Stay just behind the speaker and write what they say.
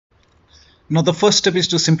Now the first step is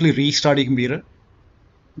to simply restart your computer.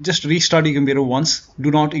 Just restart your computer once.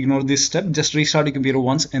 Do not ignore this step. Just restart your computer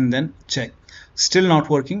once and then check. Still not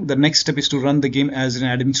working. The next step is to run the game as an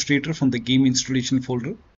administrator from the game installation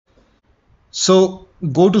folder. So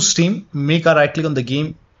go to Steam, make a right click on the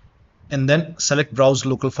game and then select browse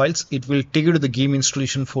local files. It will take you to the game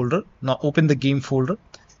installation folder. Now open the game folder,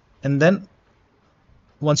 and then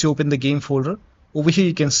once you open the game folder, over here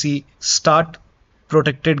you can see start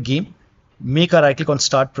protected game. Make a right click on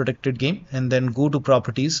start protected game and then go to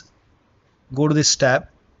properties, go to this tab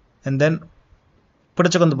and then put a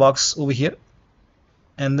check on the box over here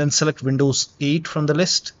and then select Windows 8 from the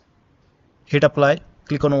list, hit apply,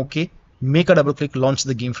 click on OK, make a double click, launch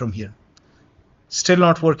the game from here. Still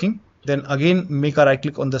not working. Then again make a right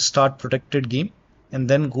click on the start protected game and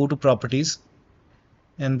then go to properties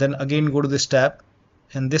and then again go to this tab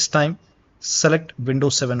and this time select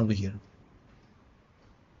Windows 7 over here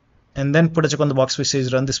and then put a check on the box which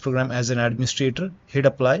says run this program as an administrator, hit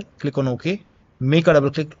apply, click on OK, make a double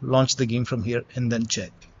click, launch the game from here and then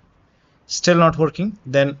check. Still not working.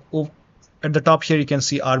 Then at the top here you can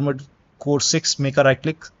see Armored Core 6, make a right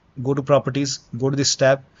click, go to properties, go to this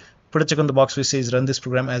tab, put a check on the box which says run this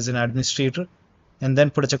program as an administrator and then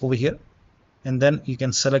put a check over here and then you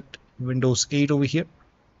can select Windows 8 over here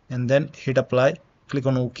and then hit apply, click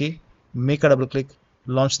on OK, make a double click,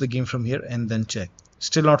 launch the game from here and then check.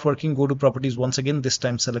 Still not working. Go to properties once again, this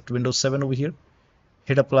time select Windows 7 over here,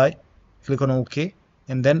 hit apply, click on OK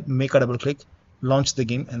and then make a double click, launch the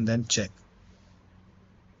game and then check.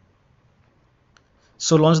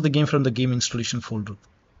 So launch the game from the game installation folder.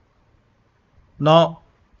 Now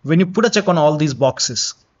when you put a check on all these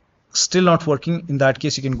boxes, still not working, in that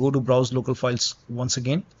case you can go to browse local files once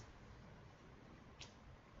again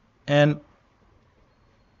and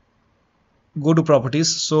go to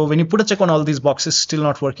properties. So when you put a check on all these boxes, still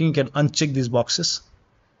not working, you can uncheck these boxes,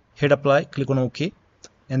 hit apply, click on OK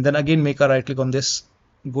and then again make a right click on this,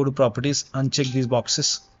 go to properties, uncheck these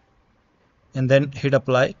boxes and then hit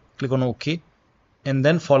apply, click on OK and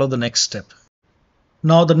then follow the next step.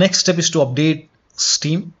 Now the next step is to update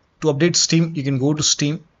Steam. To update Steam, you can go to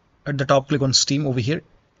Steam, at the top click on Steam over here.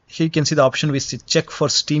 Here you can see the option which says check for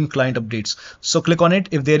Steam client updates. So click on it.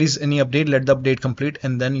 If there is any update, let the update complete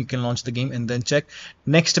and then you can launch the game and then check.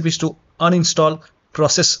 Next step is to uninstall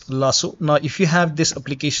process Lasso. Now if you have this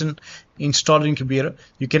application installed in your computer,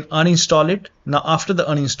 you can uninstall it. Now after the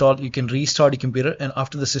uninstall, you can restart your computer and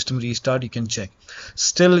after the system restart, you can check.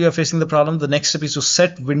 Still you're facing the problem. The next step is to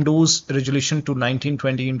set Windows resolution to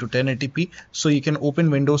 1920 into 1080p. So you can open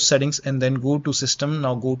Windows settings and then go to system.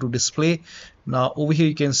 Now go to display. Now over here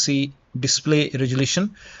you can see display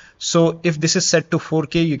resolution. So if this is set to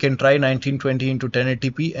 4K, you can try 1920 into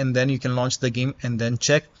 1080p and then you can launch the game and then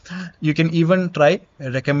check. You can even try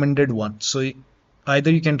a recommended one. So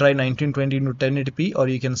either you can try 1920 into 1080p or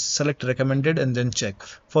you can select recommended and then check.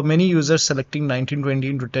 For many users, selecting 1920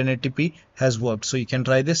 into 1080p has worked. So you can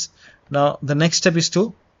try this. Now the next step is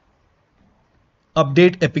to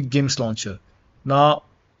update Epic Games Launcher. Now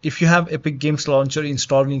if you have Epic Games Launcher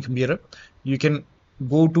installed in your computer, you can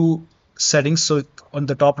go to settings. So on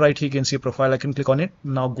the top right here you can see a profile icon, click on it.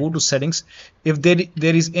 Now go to settings. If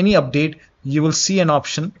there is any update, you will see an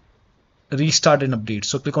option restart and update.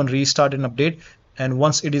 So click on restart and update and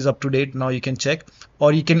once it is up to date, now you can check,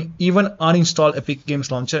 or you can even uninstall Epic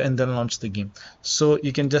Games Launcher and then launch the game. So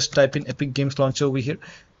you can just type in Epic Games Launcher over here.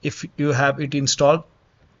 If you have it installed,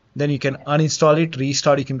 then you can uninstall it,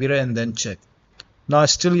 restart your computer and then check. Now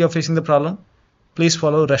still you're facing the problem, please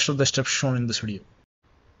follow the rest of the steps shown in this video.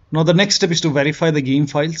 Now the next step is to verify the game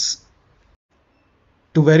files.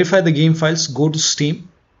 To verify the game files, go to Steam.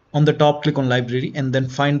 On the top click on library and then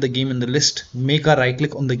find the game in the list. Make a right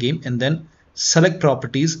click on the game and then select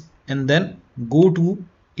properties and then go to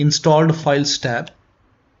installed files tab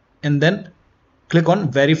and then click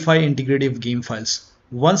on verify integrity of game files.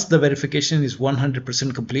 Once the verification is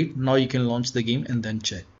 100% complete, now you can launch the game and then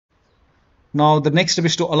check. Now the next step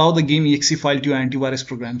is to allow the game exe file to your antivirus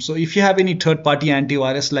program. So if you have any third-party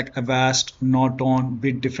antivirus like Avast, Norton,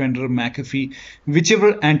 Bitdefender, McAfee,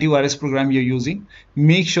 whichever antivirus program you're using,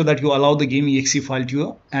 make sure that you allow the game exe file to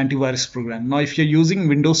your antivirus program. Now if you're using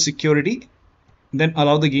Windows Security, then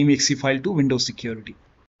allow the game exe file to Windows Security.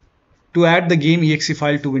 To add the game exe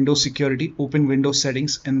file to Windows Security, open Windows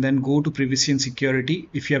settings and then go to privacy and security.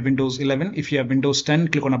 If you have Windows 11, if you have Windows 10,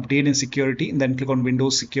 click on update and security and then click on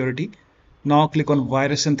Windows Security. Now click on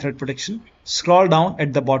virus and threat protection. Scroll down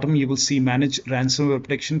at the bottom, you will see manage ransomware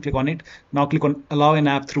protection. Click on it. Now click on allow an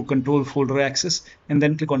app through control folder access and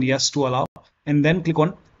then click on yes to allow and then click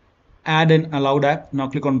on add an allowed app. Now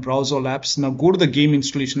click on browse all apps. Now go to the game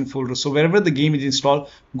installation folder. So wherever the game is installed,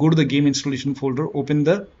 go to the game installation folder, open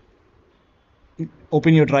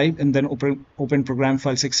your drive, and then open program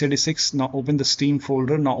file 686. Now open the Steam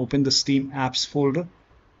folder. Now open the Steam apps folder,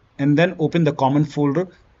 and then open the common folder,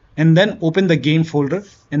 and then open the game folder,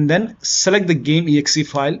 and then select the game exe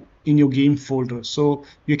file in your game folder. So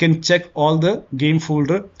you can check all the game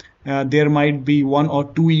folder. There might be 1 or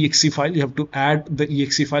 2 exe file. You have to add the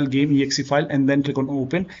exe file, game exe file, and then click on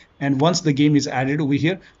open. And once the game is added over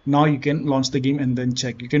here, now you can launch the game and then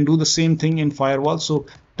check. You can do the same thing in firewall. So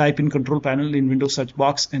type in control panel in Windows search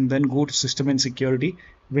box, and then go to system and security,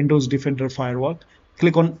 Windows Defender Firewall.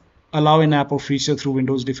 Click on allow an app or feature through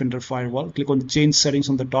Windows Defender Firewall. Click on change settings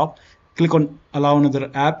on the top. Click on allow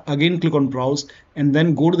another app. Again, click on browse, and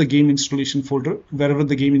then go to the game installation folder. Wherever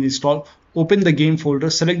the game is installed, open the game folder,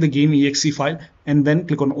 select the game exe file, and then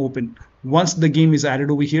click on open. Once the game is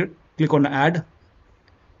added over here, click on add.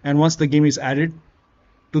 And once the game is added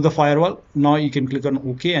to the firewall, now you can click on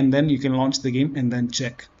OK, and then you can launch the game and then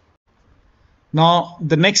check. Now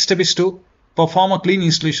the next step is to perform a clean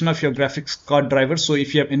installation of your graphics card driver. So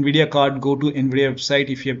if you have NVIDIA card, go to NVIDIA website.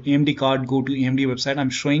 If you have AMD card, go to AMD website. I'm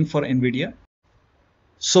showing for NVIDIA.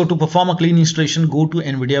 So to perform a clean installation, go to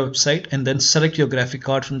NVIDIA website and then select your graphic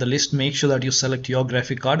card from the list. Make sure that you select your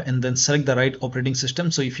graphic card and then select the right operating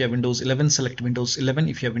system. So if you have Windows 11, select Windows 11.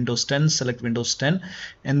 If you have Windows 10, select Windows 10,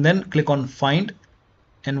 and then click on find.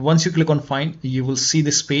 And once you click on find, you will see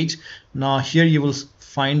this page. Now here you will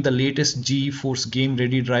find the latest GeForce Game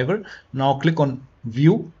Ready driver. Now click on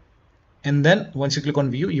view, and then once you click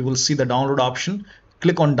on view, you will see the download option.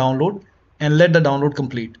 Click on download and let the download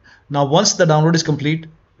complete. Now once the download is complete,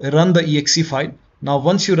 run the exe file. Now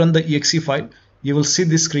once you run the exe file, you will see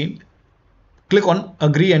this screen. Click on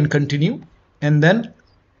agree and continue, and then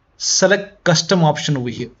select custom option over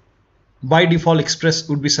here. By default Express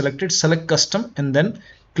would be selected. Select custom and then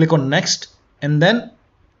click on next, and then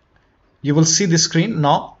you will see this screen.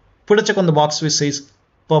 Now put a check on the box which says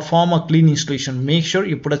perform a clean installation. Make sure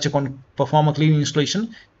you put a check on perform a clean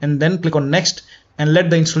installation, and then click on next and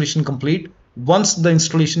let the installation complete. Once the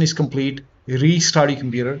installation is complete, restart your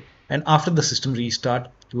computer, and after the system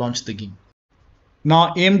restart, launch the game.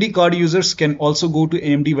 Now AMD card users can also go to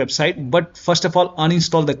AMD website, but first of all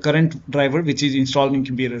uninstall the current driver which is installed in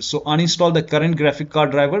computer. So uninstall the current graphic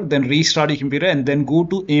card driver, then restart your computer, and then go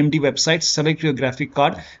to AMD website, select your graphic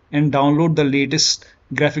card and download the latest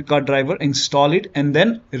graphic card driver, install it, and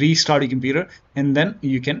then restart your computer, and then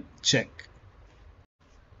you can check.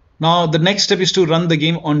 Now the next step is to run the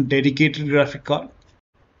game on dedicated graphic card.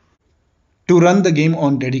 To run the game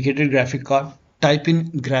on dedicated graphic card, type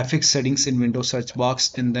in graphics settings in Windows search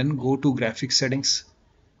box and then go to graphics settings.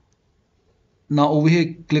 Now over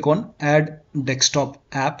here click on add desktop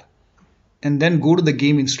app, and then go to the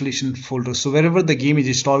game installation folder. So wherever the game is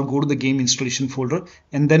installed, go to the game installation folder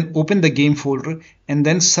and then open the game folder and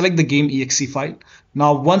then select the game exe file.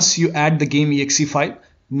 Now once you add the game exe file,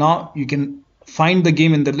 now you can find the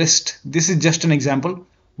game in the list. This is just an example.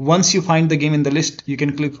 Once you find the game in the list, you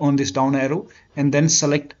can click on this down arrow and then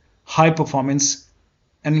select high performance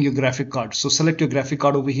and your graphic card. So select your graphic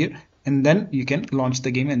card over here, and then you can launch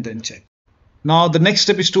the game and then check. Now the next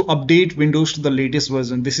step is to update Windows to the latest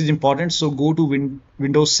version. This is important. So go to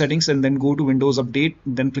Windows settings and then go to Windows update,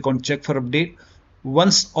 then click on check for update.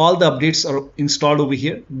 Once all the updates are installed over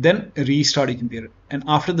here, then restart your computer, and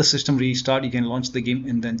after the system restart, you can launch the game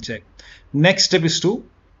and then check. Next step is to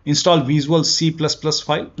install Visual C++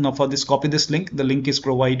 file. Now for this, copy this link. The link is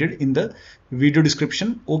provided in the video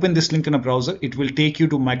description. Open this link in a browser. It will take you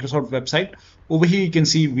to Microsoft website. Over here you can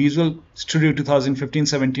see Visual Studio 2015,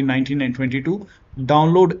 17, 19 and 22.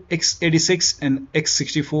 Download x86 and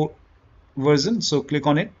x64 version. So click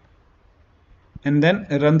on it and then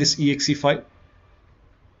run this exe file.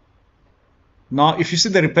 Now if you see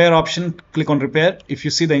the repair option, click on repair. If you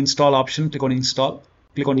see the install option, click on install.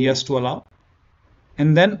 Click on yes to allow.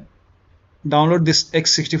 And then download this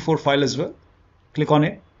x64 file as well. Click on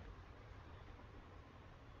it.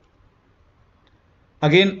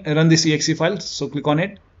 Again, run this exe file. So click on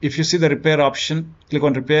it. If you see the repair option, click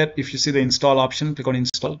on repair. If you see the install option, click on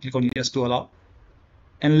install. Click on yes to allow.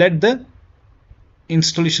 And let the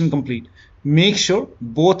installation complete. Make sure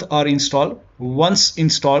both are installed. Once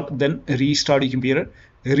installed, then restart your computer.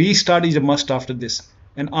 Restart is a must after this.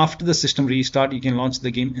 And after the system restart, you can launch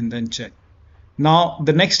the game and then check. Now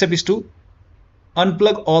the next step is to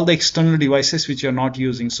unplug all the external devices which you're not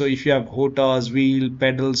using. So if you have HOTAs, wheel,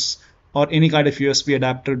 pedals, or any kind of USB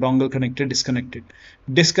adapter, dongle connected, disconnect it.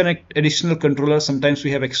 Disconnect additional controller. Sometimes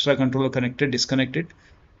we have extra controller connected, disconnect it.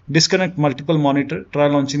 Disconnect multiple monitor, try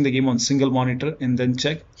launching the game on single monitor and then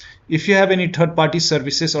check. If you have any third-party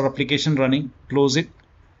services or application running, close it.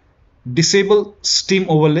 Disable Steam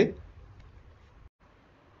overlay.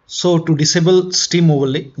 So to disable Steam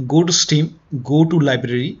overlay, go to Steam, go to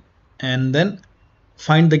library, and then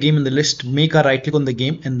find the game in the list, make a right click on the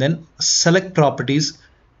game and then select properties,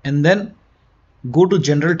 and then go to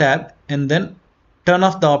general tab and then turn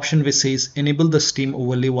off the option which says enable the Steam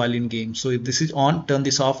overlay while in game. So if this is on, turn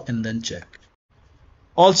this off and then check.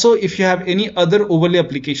 Also, if you have any other overlay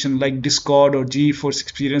application like Discord or GeForce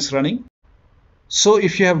Experience running, so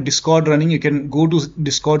if you have Discord running, you can go to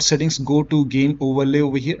Discord settings, go to game overlay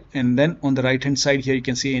over here, and then on the right hand side here you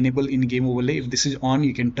can see enable in game overlay. If this is on,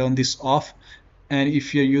 you can turn this off. And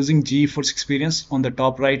if you're using GeForce Experience, on the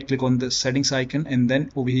top right, click on the settings icon, and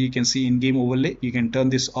then over here you can see in game overlay. You can turn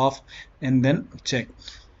this off and then check.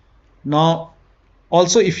 Now,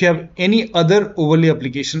 also if you have any other overlay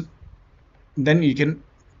application, then you can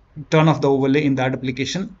turn off the overlay in that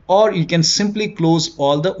application, or you can simply close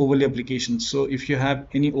all the overlay applications. So if you have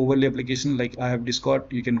any overlay application like I have Discord,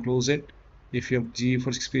 you can close it. If you have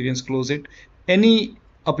GeForce Experience, close it. Any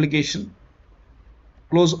application,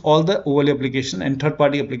 close all the overlay application and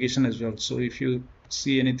third-party application as well. So if you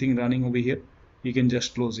see anything running over here, you can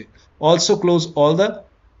just close it. Also close all the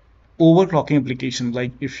overclocking application,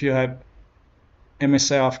 like if you have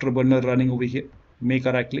MSI Afterburner running over here, make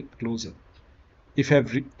a right click, close it. If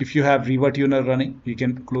you have ReverTuner running, you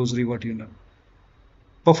can close ReverTuner.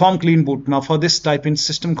 Perform clean boot. Now for this, type in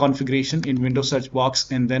system configuration in Windows search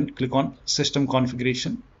box and then click on system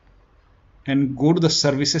configuration and go to the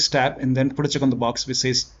services tab and then put a check on the box which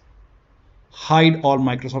says hide all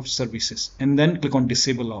Microsoft services and then click on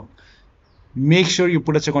disable all. Make sure you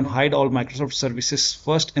put a check on hide all Microsoft services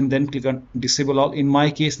first and then click on disable all. In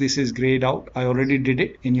my case, this is grayed out. I already did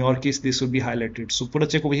it. In your case, this will be highlighted. So put a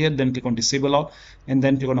check over here, then click on disable all and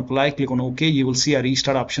then click on apply, click on OK. You will see a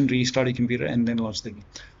restart option, restart your computer and then launch the game.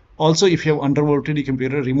 Also, if you have undervolted your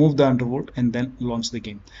computer, remove the undervolt and then launch the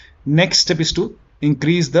game. Next step is to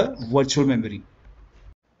increase the virtual memory.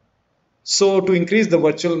 So to increase the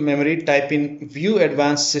virtual memory, type in view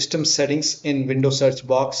advanced system settings in Windows search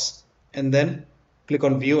box and then click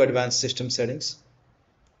on view advanced system settings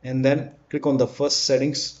and then click on the first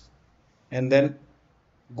settings and then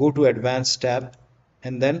go to advanced tab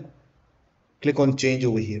and then click on change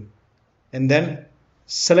over here and then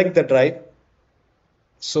select the drive.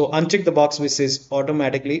 So uncheck the box which says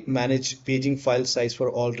automatically manage paging file size for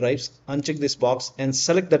all drives. Uncheck this box and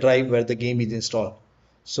select the drive where the game is installed.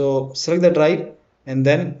 So select the drive and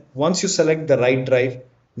then once you select the right drive,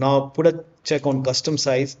 now put a check on custom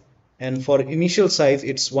size, and for initial size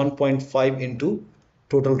it's 1.5 into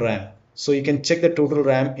total RAM. So you can check the total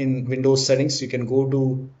RAM in Windows settings. You can go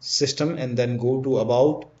to system and then go to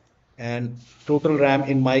about, and total RAM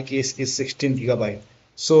in my case is 16 GB.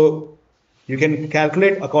 So you can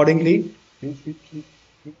calculate accordingly.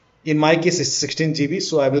 In my case it's 16 GB,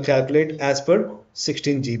 so I will calculate as per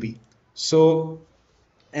 16 GB. So,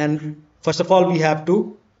 and first of all we have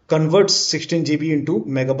to convert 16 GB into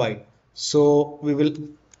megabyte. So we will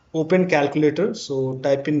open calculator. So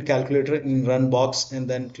type in calculator in run box and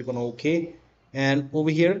then click on OK, and over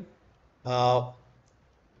here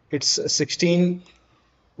it's 16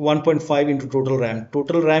 1.5 into total RAM.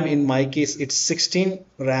 Total RAM in my case it's 16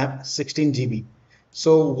 RAM 16 GB.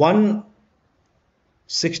 So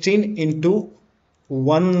 16 into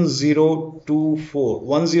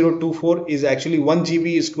 1024 is actually 1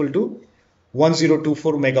 GB is equal to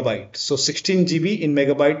 1024 megabyte. So 16 GB in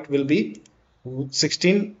megabyte will be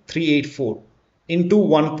 16384 into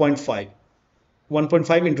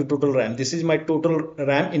 1.5 into total RAM. This is my total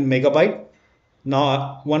RAM in megabyte.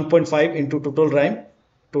 Now 1.5 into total RAM,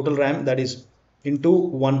 that is into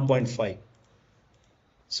 1.5.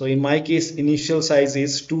 So in my case initial size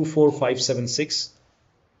is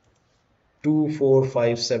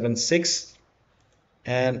 24576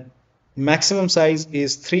 and maximum size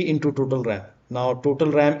is 3 into total RAM. Now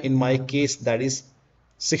total RAM in my case that is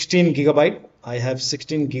 16 GB. I have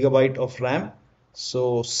 16 GB of RAM.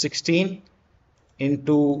 So 16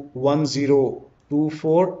 into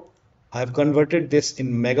 1024. I have converted this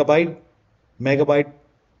in megabyte.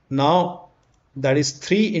 Now that is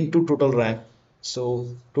 3 into total RAM. So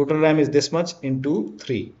total RAM is this much into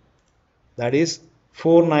 3. That is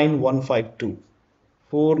 49152.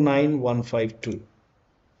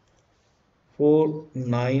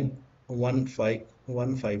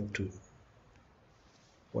 49152.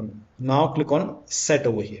 Now click on set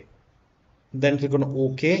over here. Then click on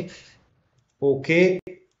OK. OK.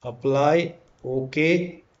 Apply.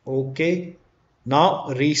 OK. OK. Now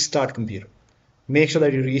restart computer. Make sure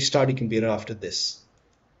that you restart your computer after this.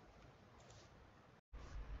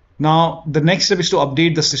 Now, the next step is to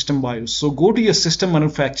update the system BIOS. So go to your system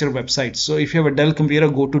manufacturer website. So if you have a Dell computer,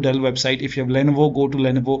 go to Dell website. If you have Lenovo, go to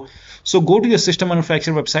Lenovo. So go to your system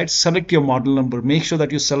manufacturer website, select your model number. Make sure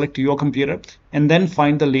that you select your computer and then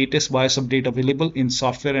find the latest BIOS update available in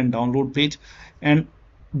software and download page and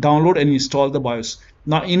download and install the BIOS.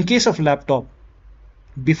 Now, in case of laptop,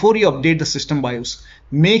 before you update the system BIOS,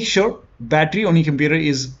 make sure battery on your computer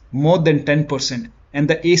is more than 10% and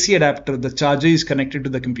the AC adapter, the charger, is connected to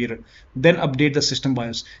the computer. Then update the system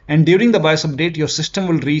BIOS. And during the BIOS update, your system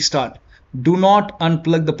will restart. Do not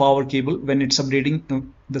unplug the power cable when it's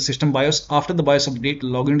updating the system BIOS. After the BIOS update,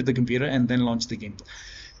 log into the computer and then launch the game.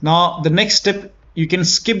 Now, the next step, you can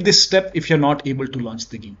skip this step if you're not able to launch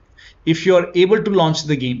the game. If you are able to launch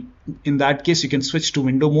the game, in that case, you can switch to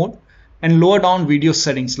window mode and lower down video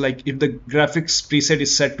settings. Like if the graphics preset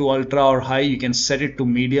is set to ultra or high, you can set it to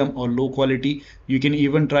medium or low quality. You can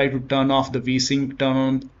even try to turn off the VSync,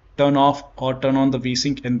 turn off or turn on the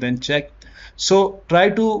VSync and then check. So try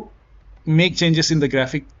to make changes in the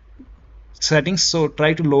graphic settings. So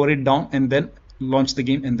try to lower it down and then launch the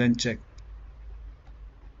game and then check.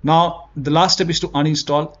 Now the last step is to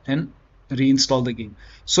uninstall and reinstall the game.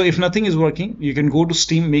 So if nothing is working, you can go to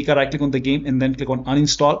Steam, make a right click on the game and then click on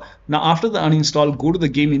uninstall. Now after the uninstall, go to the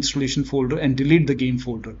game installation folder and delete the game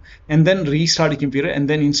folder and then restart your computer and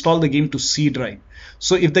then install the game to C drive.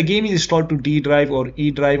 So if the game is installed to D drive or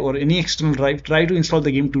E drive or any external drive, try to install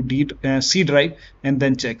the game to C drive and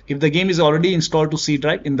then check. If the game is already installed to C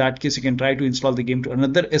drive, in that case you can try to install the game to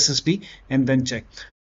another SSD and then check.